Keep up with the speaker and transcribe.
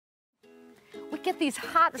get these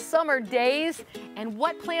hot summer days, and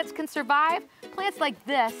what plants can survive? Plants like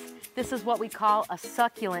this. This is what we call a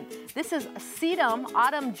succulent. This is sedum,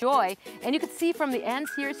 autumn joy, and you can see from the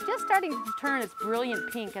ends here, it's just starting to turn its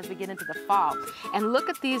brilliant pink as we get into the fall. And look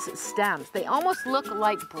at these stems. They almost look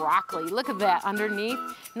like broccoli. Look at that underneath.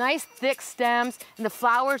 Nice thick stems, and the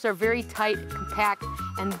flowers are very tight, compact,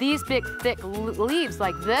 and these big thick leaves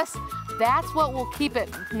like this, that's what will keep it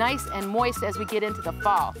nice and moist as we get into the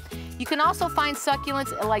fall. You can also find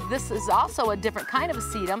succulents like this is also a different kind of a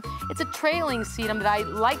sedum. It's a trailing sedum that I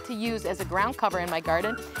like to use as a ground cover in my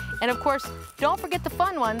garden. And of course, don't forget the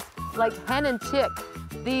fun ones like Hen and Chicks.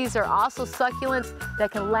 These are also succulents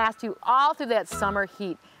that can last you all through that summer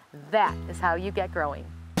heat. That is how you get growing.